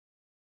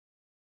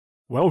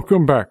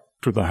Welcome back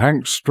to the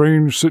Hank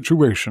Strange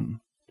Situation,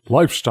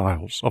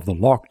 Lifestyles of the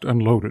Locked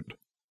and Loaded.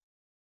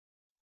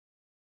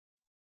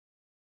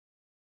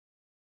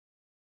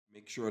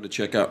 Make sure to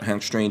check out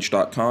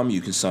hankstrange.com.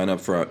 You can sign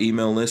up for our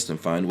email list and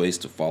find ways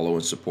to follow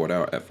and support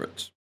our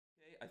efforts.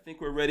 Okay, I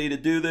think we're ready to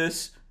do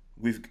this.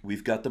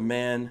 We've got the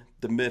man,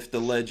 the myth,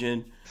 the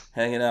legend,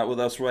 hanging out with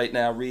us right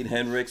now, Reid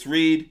Henrichs.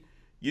 Reid,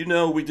 you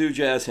know we do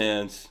jazz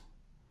hands.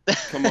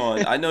 Come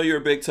on, I know you're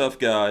a big tough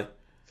guy.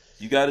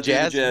 You got to do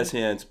the jazz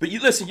hands. But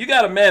you listen, you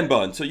got a man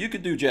bun, so you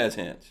could do jazz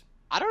hands.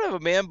 I don't have a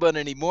man bun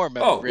anymore,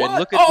 man. Oh, Reid. what?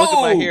 Look at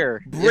my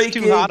hair. It's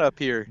too hot up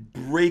here.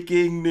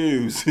 Breaking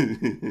news.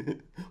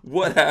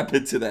 What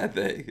happened to that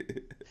thing?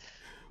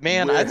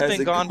 Man,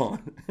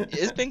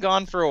 it's been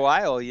gone for a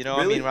while, you know.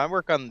 Really? I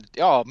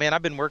mean,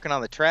 I've been working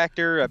on the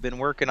tractor. I've been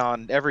working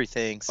on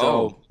everything. So,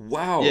 oh,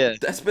 wow. Yeah.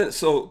 That's been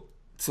so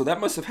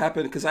that must have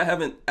happened because I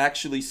haven't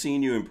actually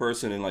seen you in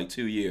person in like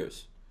 2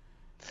 years.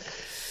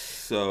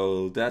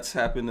 So that's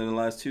happened in the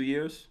last 2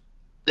 years?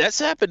 That's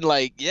happened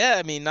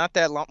not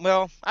that long.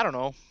 Well, I don't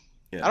know.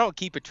 Yeah. I don't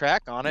keep a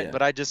track on it,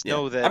 but I just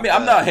know that. I mean,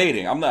 I'm not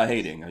hating.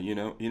 You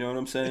know what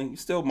I'm saying? You're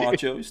still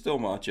macho. You're still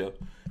macho.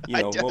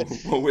 You know,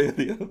 one way or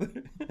the other.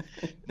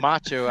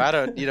 Macho. I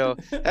don't. You know,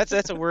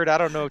 that's a word I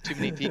don't know too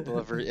many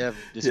people have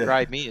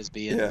described me as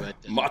being. Yeah.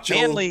 But,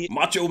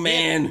 macho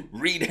man,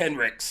 Reid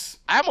Henrichs.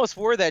 I almost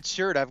wore that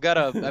shirt. I've got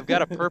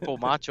a purple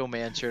Macho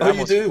Man shirt. Oh, I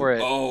almost you do? wore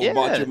it. Oh, yeah.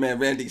 Macho Man,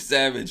 Randy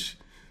Savage.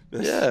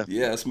 Yeah,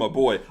 that's my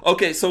boy.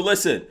 Okay, so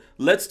listen,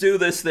 let's do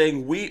this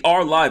thing. We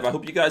are live. I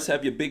hope you guys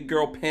have your big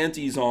girl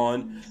panties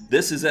on.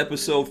 This is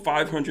episode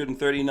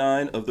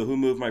 539 of the Who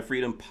Moved My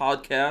Freedom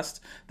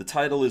podcast. The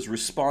title is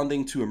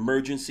Responding to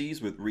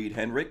Emergencies with Reid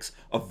Henrichs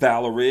of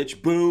Valor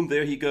Ridge. Boom,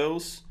 there he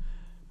goes.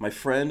 My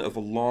friend of a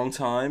long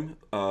time.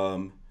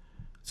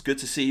 It's good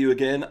to see you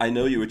again. I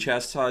know you were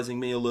chastising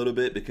me a little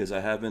bit because I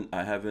haven't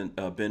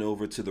been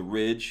over to the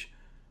Ridge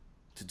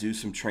to do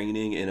some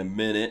training in a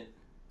minute.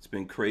 It's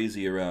been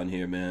crazy around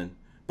here, man.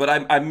 But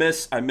I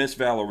miss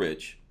Valor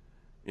Ridge,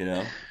 you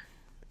know.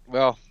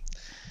 Well,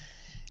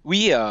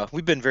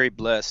 we've been very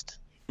blessed.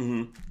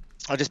 Mm-hmm.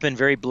 I've just been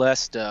very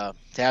blessed to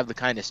have the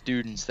kind of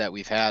students that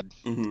we've had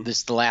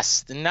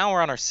now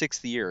we're on our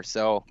 6th year.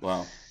 So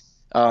wow,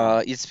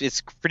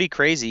 it's pretty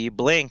crazy. You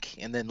blink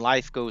and then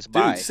life goes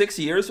by. Dude, 6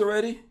 years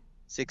already?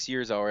 6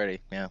 years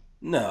already. Yeah.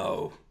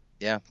 No.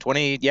 Yeah,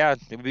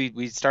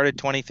 we started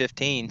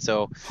 2015,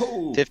 so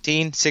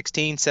 15,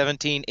 16,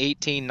 17,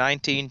 18,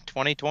 19,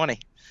 2020.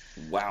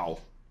 Wow.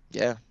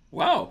 Yeah.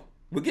 Wow.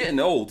 We're getting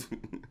old.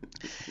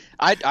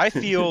 I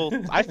feel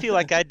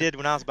like I did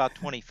when I was about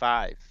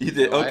 25. You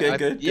did? Okay,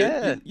 good.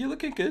 Yeah. You're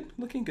looking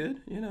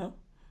good, you know.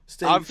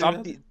 I'm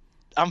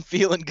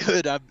feeling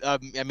good.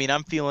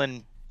 I'm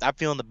feeling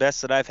the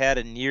best that I've had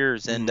in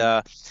years, and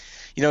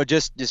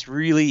just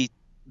really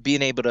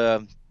being able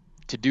to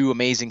do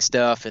amazing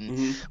stuff.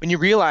 And when you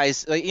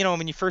realize,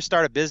 when you first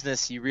start a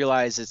business, you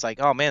realize it's like,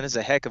 oh man, this is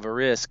a heck of a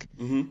risk.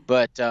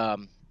 But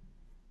no,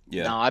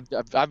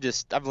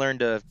 I've learned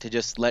to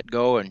just let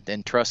go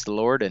and trust the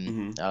Lord,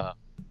 and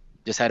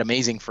just had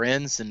amazing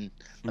friends and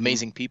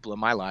amazing people in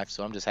my life.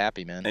 So I'm just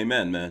happy, man.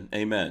 Amen, man.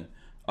 Amen.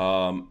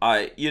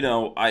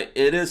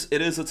 It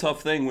is a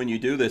tough thing when you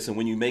do this and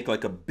when you make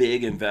like a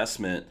big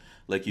investment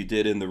like you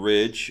did in the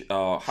Ridge.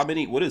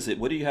 What is it?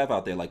 What do you have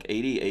out there? Like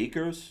 80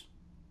 acres?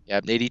 Yeah,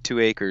 82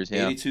 acres.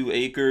 Yeah. 82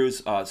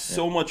 acres.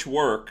 So much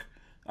work.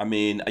 I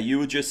mean, you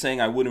were just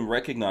saying I wouldn't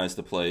recognize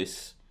the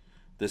place.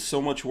 There's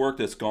so much work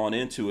that's gone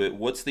into it.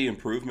 What's the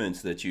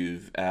improvements that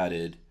you've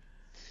added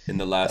in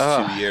the last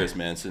 2 years,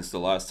 man, since the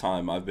last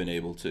time I've been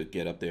able to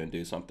get up there and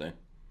do something?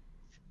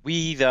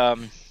 We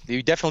widened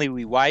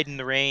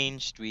the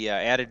range. We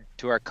added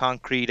to our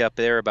concrete up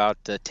there about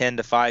 10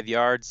 to 5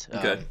 yards.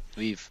 Okay.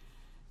 We've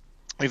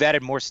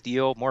added more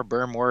steel, more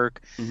berm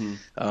work.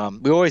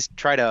 We always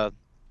try to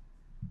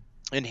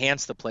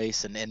enhance the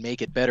place and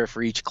make it better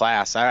for each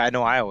class. I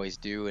know I always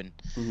do, and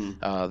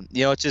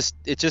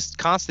it's just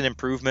constant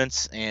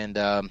improvements. And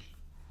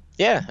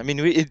we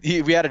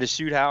added a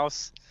shoot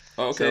house.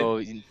 Oh, okay. So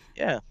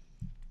yeah.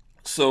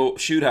 So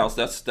shoot house,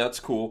 that's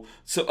cool.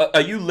 So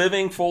are you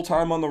living full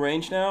time on the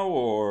range now,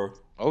 or?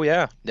 Oh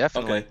yeah,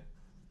 definitely. Okay.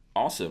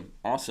 Awesome.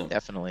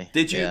 Definitely.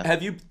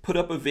 Have you put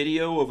up a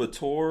video of a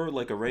tour,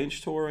 like a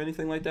range tour or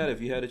anything like that?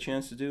 Have you had a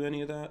chance to do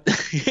any of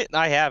that?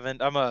 I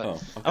haven't. I'm a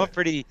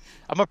pretty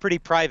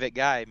private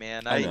guy,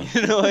 man. I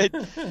know.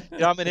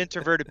 I'm an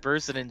introverted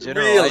person in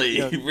general. Really?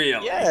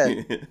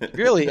 Yeah.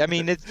 Really. I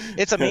mean,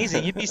 it's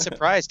amazing. You'd be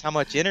surprised how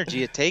much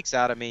energy it takes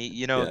out of me,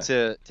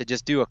 to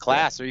just do a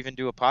class or even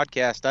do a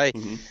podcast.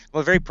 I'm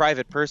a very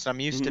private person. I'm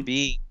used to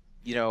being,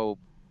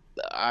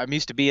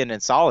 in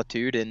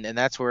solitude, and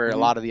that's where a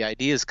lot of the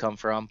ideas come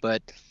from.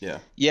 But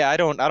I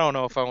don't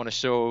know if I want to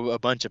show a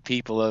bunch of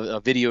people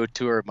a video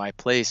tour of my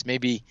place.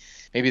 Maybe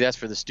that's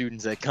for the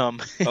students that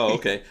come. Oh,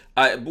 okay.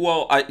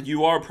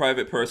 You are a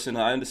private person.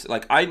 I understand.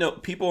 Like, I know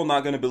people are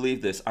not going to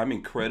believe this. I'm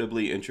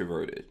incredibly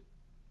introverted.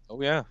 Oh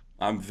yeah.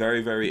 I'm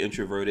very, very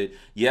introverted.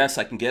 Yes,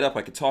 I can get up,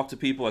 I could talk to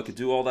people, I could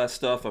do all that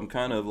stuff. I'm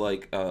kind of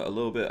like a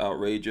little bit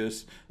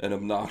outrageous and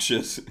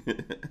obnoxious.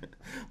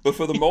 But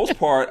for the most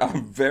part, I'm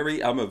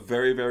a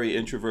very, very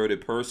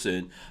introverted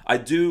person. I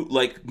do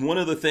like one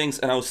of the things,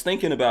 and I was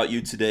thinking about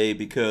you today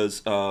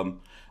because,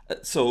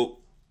 so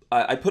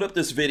I put up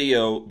this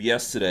video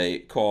yesterday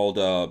called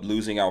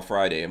 "Losing Out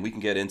Friday," and we can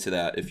get into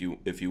that if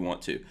you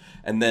want to.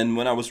 And then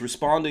when I was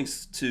responding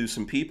to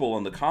some people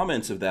on the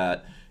comments of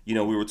that, you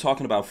know, we were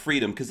talking about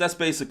freedom because that's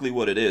basically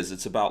what it is.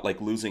 It's about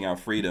like losing our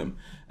freedom.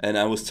 And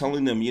I was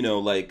telling them, you know,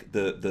 like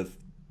the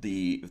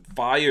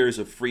fires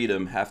of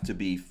freedom have to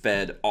be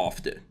fed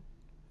often,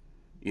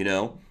 you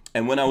know.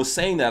 And when I was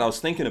saying that, I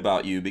was thinking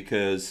about you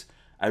because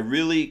I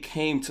really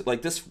came to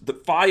like this. The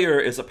fire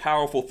is a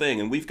powerful thing,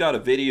 and we've got a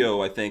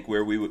video I think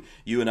where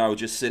you and I were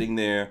just sitting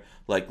there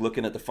like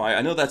looking at the fire.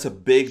 I know that's a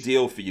big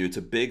deal for you. It's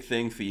a big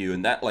thing for you,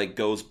 and that like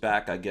goes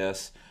back, I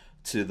guess,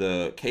 to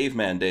the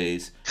caveman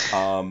days.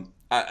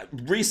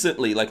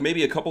 Recently, like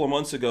maybe a couple of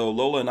months ago,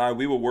 Lola and I,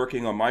 we were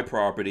working on my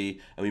property,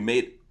 and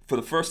for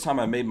the first time,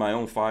 I made my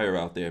own fire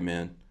out there,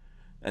 man.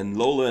 And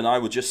Lola and I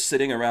were just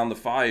sitting around the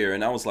fire,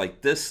 and I was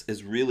like, this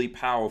is really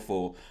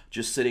powerful,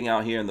 just sitting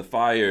out here in the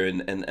fire.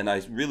 And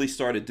I really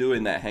started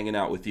doing that hanging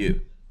out with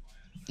you.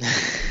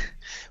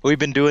 We've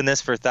been doing this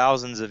for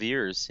thousands of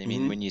years. I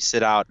mean, when you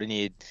sit out and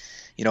you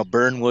know,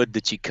 burn wood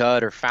that you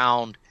cut or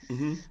found.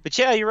 But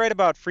yeah, you're right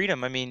about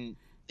freedom. I mean,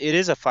 it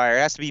is a fire.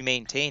 It has to be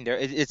maintained.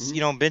 It's, you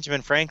know,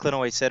 Benjamin Franklin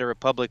always said, a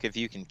republic if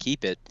you can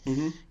keep it.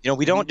 You know,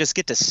 we don't just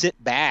get to sit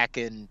back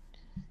and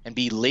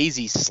be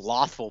lazy,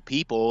 slothful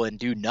people and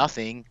do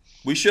nothing.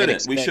 We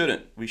shouldn't.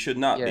 We should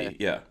not be.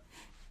 Yeah.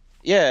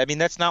 Yeah, I mean,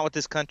 that's not what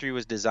this country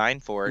was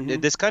designed for.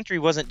 This country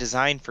wasn't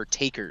designed for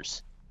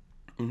takers.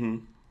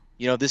 You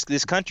know,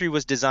 this country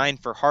was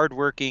designed for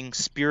hardworking,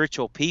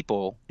 spiritual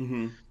people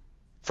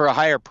for a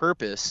higher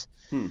purpose.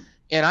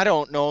 And I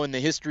don't know in the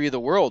history of the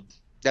world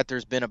that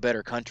there's been a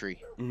better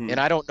country. And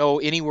I don't know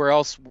anywhere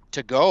else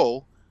to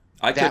go.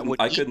 I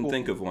couldn't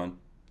think of one.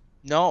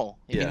 No,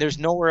 I mean, there's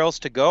nowhere else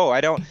to go.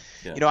 I don't,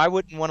 you know, I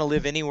wouldn't want to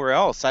live anywhere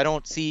else. I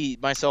don't see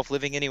myself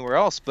living anywhere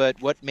else.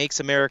 But what makes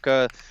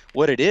America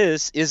what it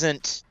is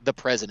isn't the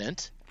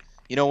president.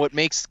 You know, what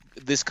makes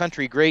this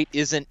country great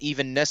isn't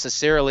even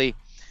necessarily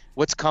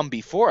what's come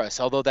before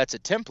us, although that's a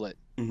template.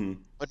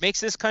 What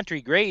makes this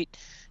country great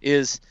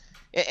is,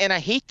 and I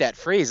hate that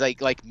phrase,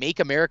 like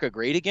make America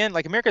great again.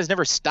 Like, America has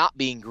never stopped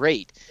being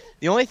great.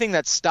 The only thing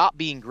that stopped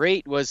being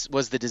great was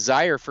the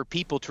desire for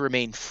people to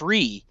remain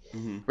free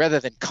rather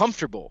than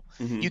comfortable.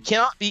 You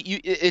cannot be.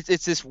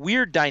 It's this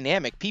weird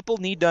dynamic. People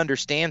need to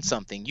understand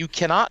something. You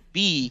cannot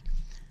be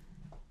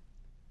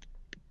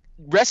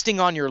resting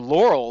on your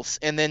laurels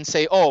and then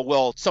say, oh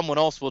well, someone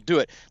else will do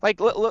it.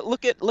 Like,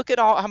 look at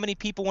how many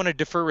people want to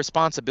defer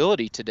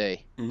responsibility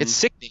today. It's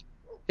sickening.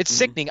 It's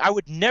sickening. I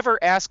would never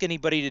ask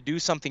anybody to do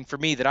something for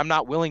me that I'm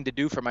not willing to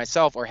do for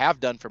myself or have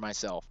done for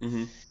myself.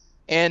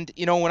 And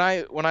you know, when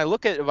I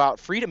look at about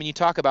freedom, and you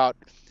talk about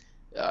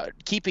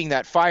keeping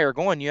that fire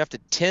going, you have to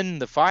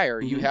tend the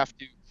fire. You have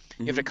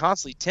to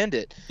constantly tend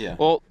it.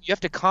 Well, you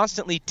have to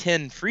constantly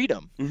tend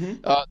freedom.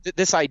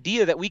 This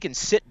idea that we can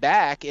sit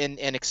back and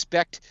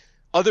expect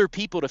other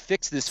people to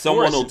fix this.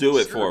 Someone will do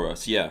it for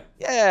us. Yeah.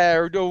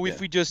 Or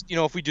if we just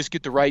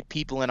get the right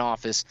people in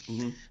office.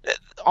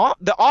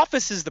 The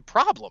office is the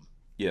problem.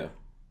 Yeah.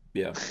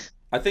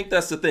 I think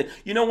that's the thing.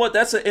 You know what?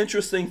 That's an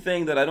interesting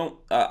thing that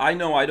I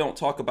know I don't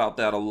talk about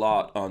that a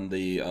lot on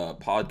the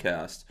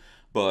podcast,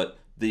 but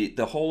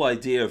the whole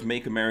idea of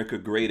make America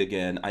great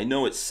again, I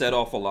know it set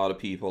off a lot of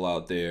people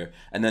out there,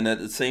 and then at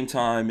the same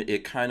time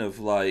it kind of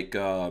like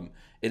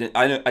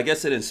I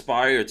guess it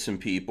inspired some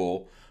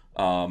people.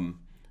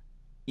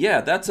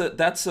 Yeah,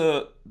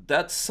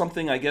 that's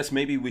something I guess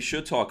maybe we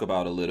should talk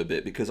about a little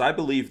bit, because I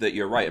believe that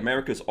you're right.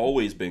 America's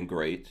always been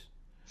great.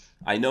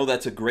 I know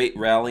that's a great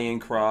rallying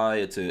cry.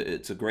 It's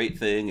a great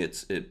thing.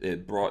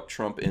 It brought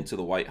Trump into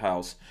the White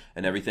House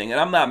and everything. And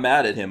I'm not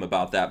mad at him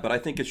about that, but I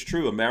think it's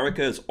true.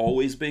 America has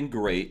always been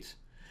great,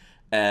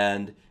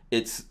 and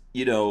it's,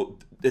 you know,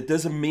 it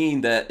doesn't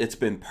mean that it's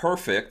been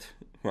perfect,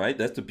 right?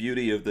 That's the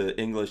beauty of the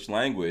English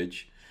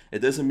language. It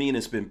doesn't mean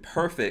it's been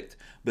perfect,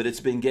 but it's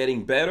been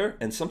getting better.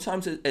 And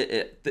sometimes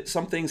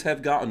some things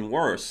have gotten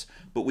worse,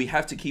 but we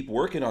have to keep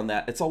working on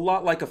that. It's a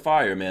lot like a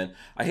fire, man.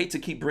 I hate to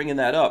keep bringing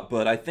that up,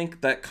 but I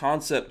think that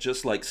concept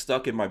just like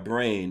stuck in my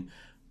brain,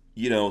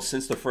 you know,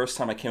 since the first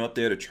time I came up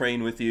there to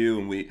train with you.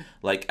 And we,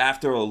 like,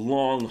 after a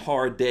long,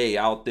 hard day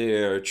out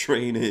there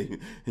training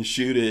and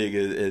shooting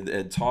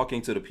and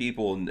talking to the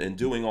people and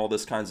doing all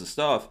this kinds of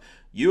stuff,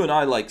 you and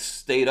I like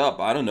stayed up,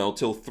 I don't know,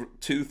 till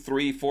 2,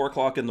 3, 4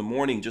 o'clock in the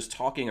morning just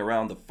talking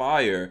around the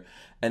fire.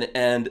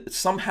 And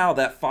somehow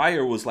that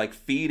fire was like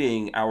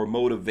feeding our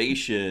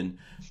motivation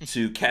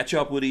to catch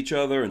up with each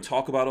other and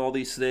talk about all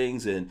these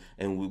things, and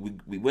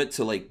we went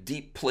to like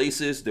deep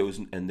places. There was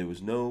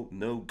no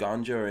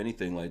ganja or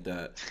anything like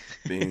that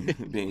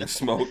being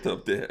smoked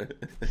up there.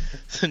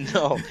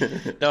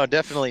 No,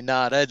 definitely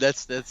not.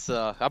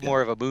 I'm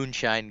more of a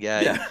moonshine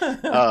guy. Yeah.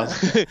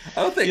 I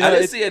don't think I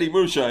didn't see any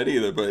moonshine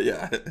either, but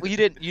yeah. Well, you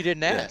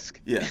didn't ask.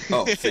 Yeah.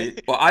 Oh, see.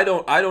 Well, I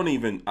don't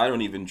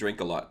even drink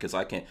a lot because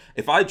I can't.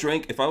 If I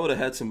would have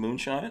had some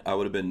moonshine, I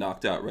would have been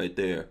knocked out right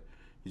there.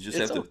 You just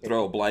have to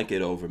throw a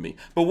blanket over me.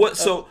 But what?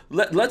 So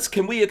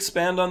can we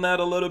expand on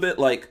that a little bit?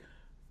 Like,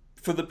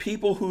 for the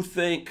people who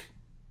think,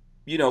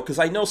 because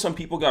I know some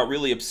people got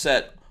really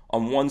upset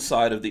on one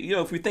side of the,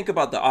 if we think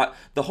about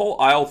the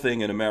whole aisle thing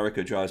in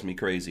America drives me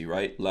crazy,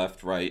 right?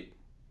 Left, right.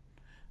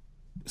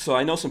 So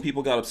I know some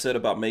people got upset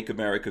about Make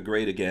America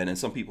Great Again, and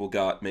some people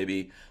got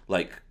maybe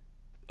like,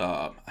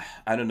 I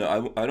don't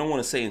know. I don't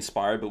want to say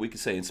inspired, but we could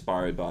say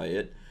inspired by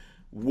it.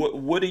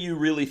 What do you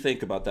really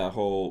think about that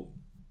whole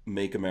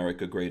Make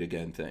America Great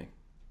Again thing?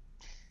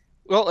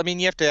 Well, I mean,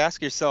 you have to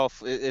ask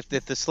yourself, if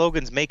the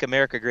slogan's Make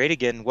America Great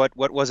Again, what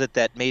was it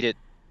that made it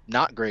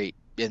not great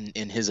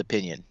in his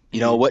opinion?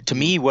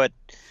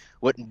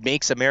 What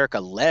makes America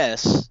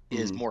less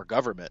is more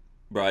government.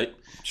 Right.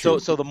 True.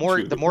 So the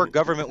more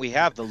government we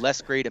have, the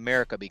less great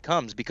America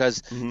becomes,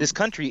 because this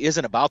country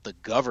isn't about the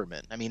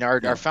government. I mean,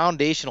 our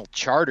foundational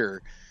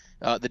charter,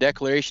 the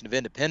Declaration of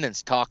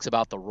Independence, talks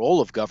about the role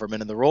of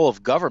government, and the role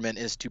of government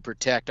is to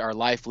protect our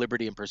life,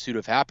 liberty, and pursuit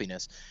of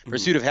happiness.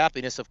 Pursuit of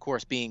happiness, of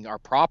course, being our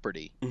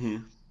property.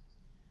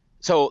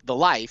 So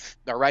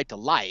our right to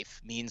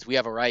life, means we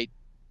have a right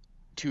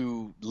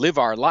to live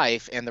our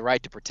life and the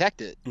right to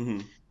protect it.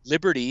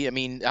 Liberty, I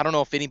mean, I don't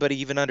know if anybody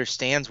even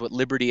understands what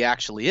liberty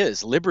actually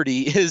is.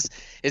 Liberty is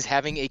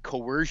having a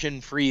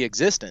coercion-free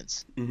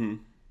existence.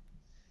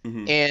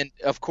 And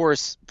of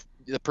course,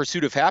 the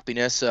pursuit of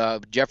happiness,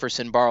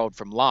 Jefferson borrowed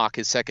from Locke,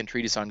 his second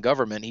treatise on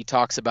government. He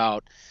talks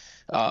about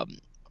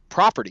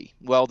property.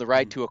 Well, the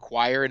right to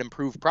acquire and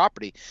improve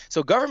property.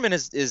 So government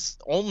is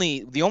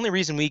the only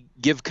reason we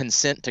give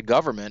consent to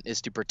government is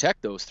to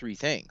protect those three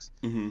things.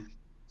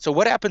 So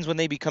what happens when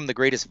they become the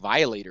greatest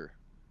violator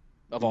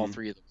of all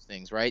three of those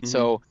things, right?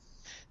 So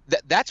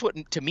that's what,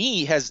 to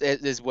me,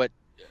 is what,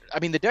 I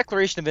mean, the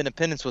Declaration of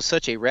Independence was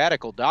such a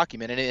radical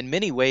document, and in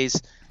many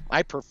ways,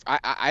 I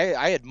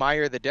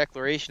admire the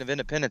Declaration of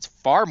Independence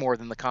far more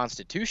than the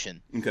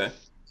Constitution. Okay.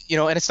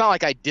 And it's not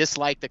like I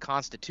dislike the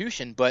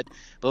Constitution, but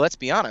let's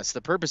be honest,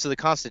 the purpose of the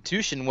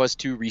Constitution was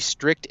to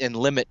restrict and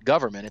limit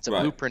government. It's a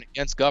blueprint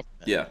against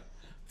government. Yeah.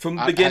 From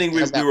the beginning,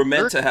 we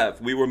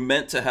were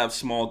meant to have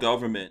small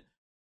government.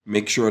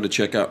 Make sure to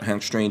check out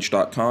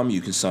HankStrange.com.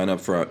 You can sign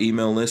up for our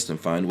email list and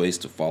find ways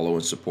to follow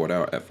and support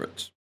our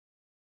efforts.